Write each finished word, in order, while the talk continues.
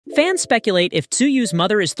Fans speculate if Tsuyu's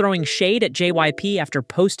mother is throwing shade at JYP after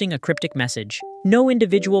posting a cryptic message. No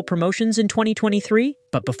individual promotions in 2023?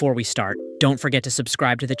 But before we start, don't forget to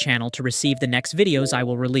subscribe to the channel to receive the next videos I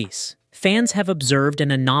will release. Fans have observed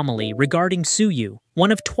an anomaly regarding Tzuyu,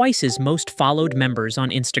 one of TWICE's most followed members on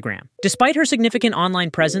Instagram. Despite her significant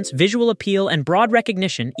online presence, visual appeal, and broad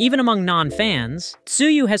recognition, even among non-fans,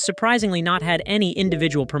 Tzuyu has surprisingly not had any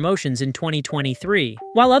individual promotions in 2023.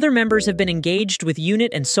 While other members have been engaged with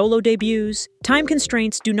unit and solo debuts, time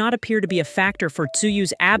constraints do not appear to be a factor for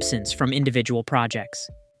Tsuyu's absence from individual projects.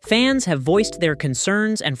 Fans have voiced their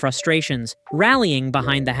concerns and frustrations, rallying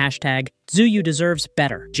behind the hashtag Tzuyu deserves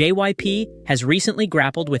better. JYP has recently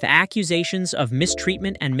grappled with accusations of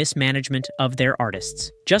mistreatment and mismanagement of their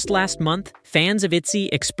artists. Just last month, fans of ITZY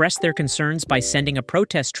expressed their concerns by sending a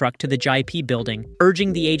protest truck to the JYP building,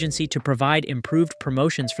 urging the agency to provide improved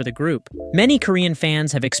promotions for the group. Many Korean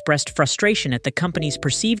fans have expressed frustration at the company's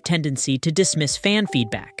perceived tendency to dismiss fan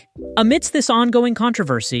feedback. Amidst this ongoing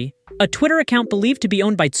controversy, a Twitter account believed to be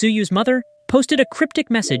owned by Tsuyu's mother posted a cryptic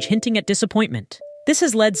message hinting at disappointment. This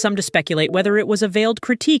has led some to speculate whether it was a veiled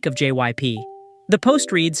critique of JYP. The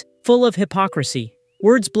post reads, "Full of hypocrisy.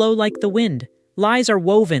 Words blow like the wind. Lies are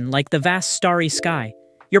woven like the vast starry sky.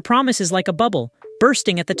 Your promise is like a bubble,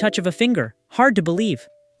 bursting at the touch of a finger. Hard to believe.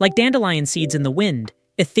 Like dandelion seeds in the wind,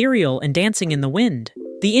 ethereal and dancing in the wind.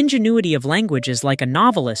 The ingenuity of language is like a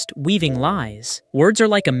novelist weaving lies. Words are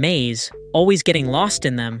like a maze, always getting lost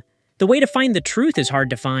in them. The way to find the truth is hard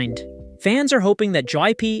to find." Fans are hoping that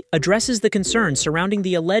JYP addresses the concerns surrounding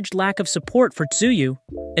the alleged lack of support for Tzuyu,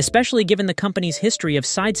 especially given the company's history of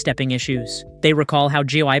sidestepping issues. They recall how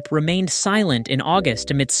JYP remained silent in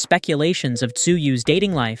August amidst speculations of Tsuyu's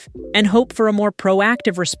dating life, and hope for a more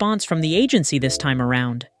proactive response from the agency this time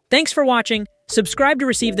around. Thanks for watching. Subscribe to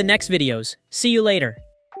receive the next videos. See you later.